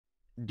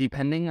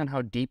Depending on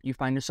how deep you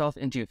find yourself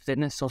into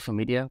fitness social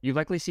media, you've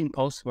likely seen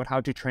posts about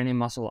how to train a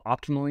muscle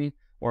optimally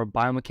or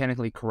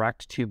biomechanically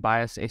correct to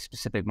bias a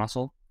specific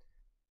muscle.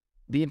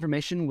 The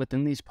information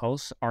within these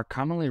posts are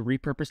commonly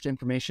repurposed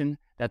information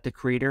that the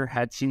creator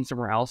had seen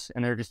somewhere else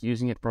and they're just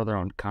using it for their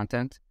own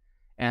content.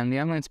 And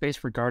the online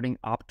space regarding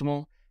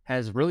optimal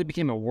has really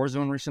become a war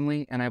zone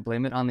recently, and I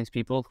blame it on these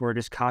people who are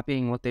just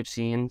copying what they've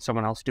seen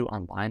someone else do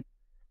online.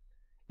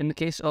 In the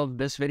case of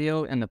this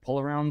video and the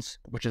pull-arounds,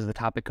 which is the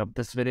topic of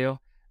this video,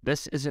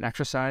 this is an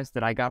exercise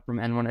that I got from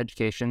N1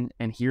 Education,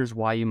 and here's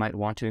why you might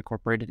want to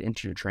incorporate it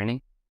into your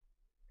training.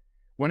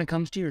 When it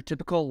comes to your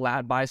typical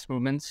lat bias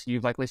movements,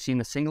 you've likely seen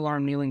the single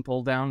arm kneeling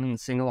pull down and the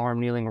single arm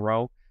kneeling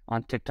row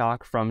on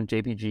TikTok from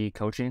JPG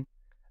Coaching.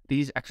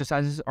 These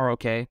exercises are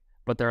okay,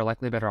 but there are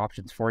likely better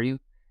options for you.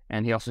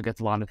 And he also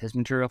gets a lot of his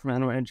material from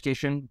N1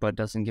 Education, but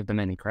doesn't give them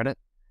any credit.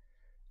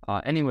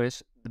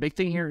 Anyways, the big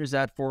thing here is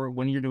that for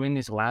when you're doing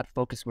these lat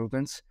focused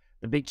movements,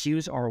 the big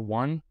cues are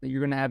one, that you're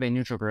going to have a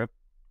neutral grip,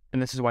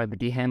 and this is why the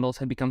D handles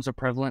have become so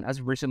prevalent as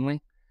of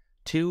recently.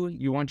 Two,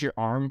 you want your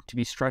arm to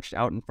be stretched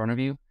out in front of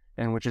you,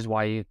 and which is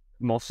why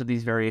most of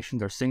these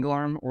variations are single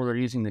arm, or they're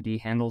using the D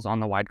handles on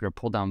the wide grip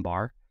pull down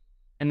bar.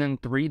 And then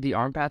three, the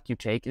arm path you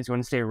take is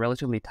going to stay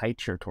relatively tight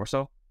to your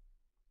torso.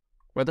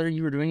 Whether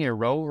you are doing a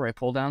row or a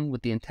pull down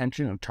with the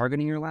intention of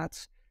targeting your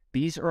lats,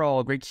 these are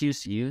all great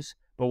cues to use,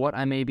 but what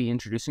I may be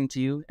introducing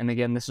to you, and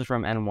again, this is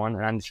from N1,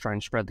 and I'm just trying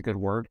to spread the good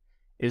word,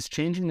 is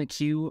changing the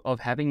cue of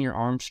having your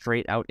arm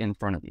straight out in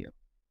front of you.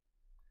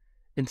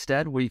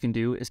 Instead, what you can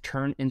do is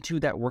turn into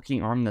that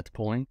working arm that's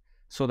pulling,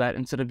 so that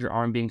instead of your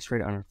arm being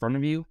straight out in front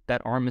of you,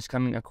 that arm is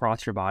coming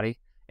across your body,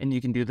 and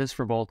you can do this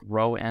for both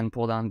row and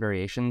pull down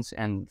variations,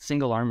 and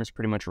single arm is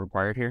pretty much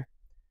required here.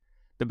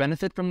 The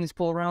benefit from these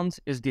pull-arounds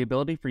is the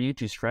ability for you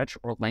to stretch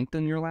or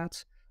lengthen your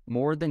lats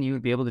more than you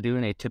would be able to do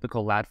in a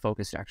typical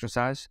lat-focused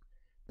exercise.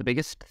 The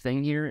biggest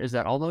thing here is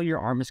that although your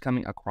arm is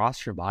coming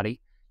across your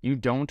body, you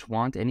don't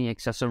want any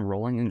excessive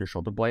rolling in your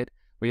shoulder blade,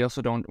 but you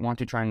also don't want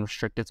to try and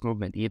restrict its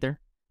movement either.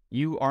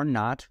 You are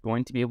not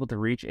going to be able to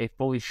reach a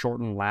fully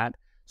shortened lat,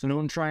 so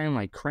don't try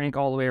and crank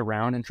all the way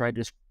around and try to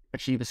just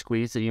achieve a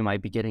squeeze that you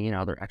might be getting in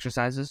other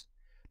exercises.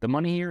 The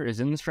money here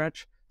is in the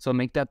stretch, so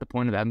make that the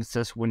point of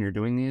emphasis when you're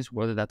doing these,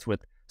 whether that's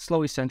with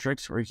slow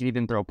eccentrics or you can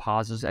even throw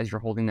pauses as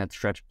you're holding that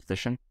stretch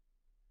position.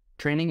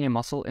 Training a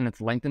muscle in its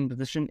lengthened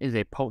position is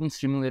a potent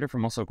stimulator for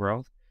muscle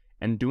growth,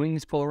 and doing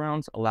these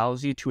pull-arounds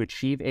allows you to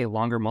achieve a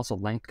longer muscle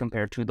length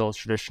compared to those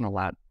traditional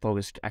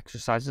lat-focused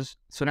exercises.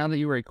 So now that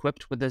you are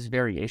equipped with this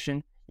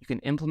variation, you can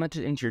implement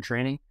it into your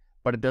training,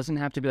 but it doesn't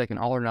have to be like an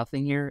all or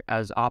nothing here,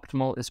 as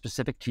optimal is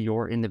specific to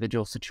your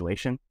individual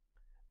situation.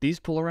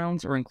 These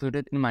pull-arounds are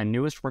included in my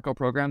newest workout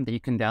program that you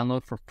can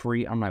download for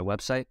free on my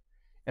website.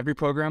 Every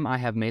program I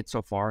have made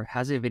so far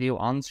has a video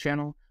on this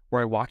channel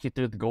where I walk you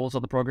through the goals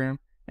of the program,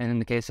 and in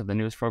the case of the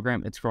newest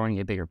program, it's growing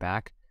a bigger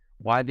back,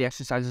 why the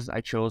exercises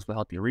I chose will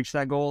help you reach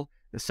that goal,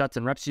 the sets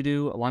and reps you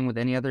do, along with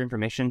any other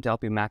information to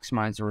help you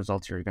maximize the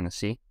results you're going to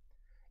see.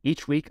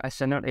 Each week, I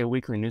send out a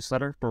weekly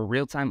newsletter for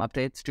real-time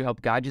updates to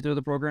help guide you through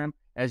the program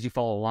as you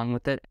follow along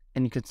with it,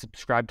 and you can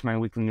subscribe to my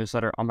weekly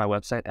newsletter on my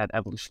website at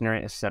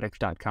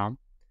evolutionaryaesthetics.com.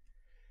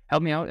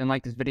 Help me out and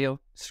like this video,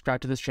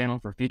 subscribe to this channel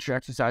for future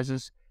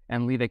exercises,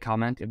 and leave a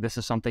comment if this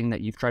is something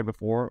that you've tried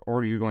before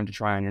or you're going to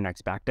try on your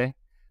next back day.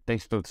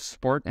 Thanks for the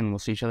support, and we'll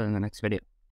see each other in the next video.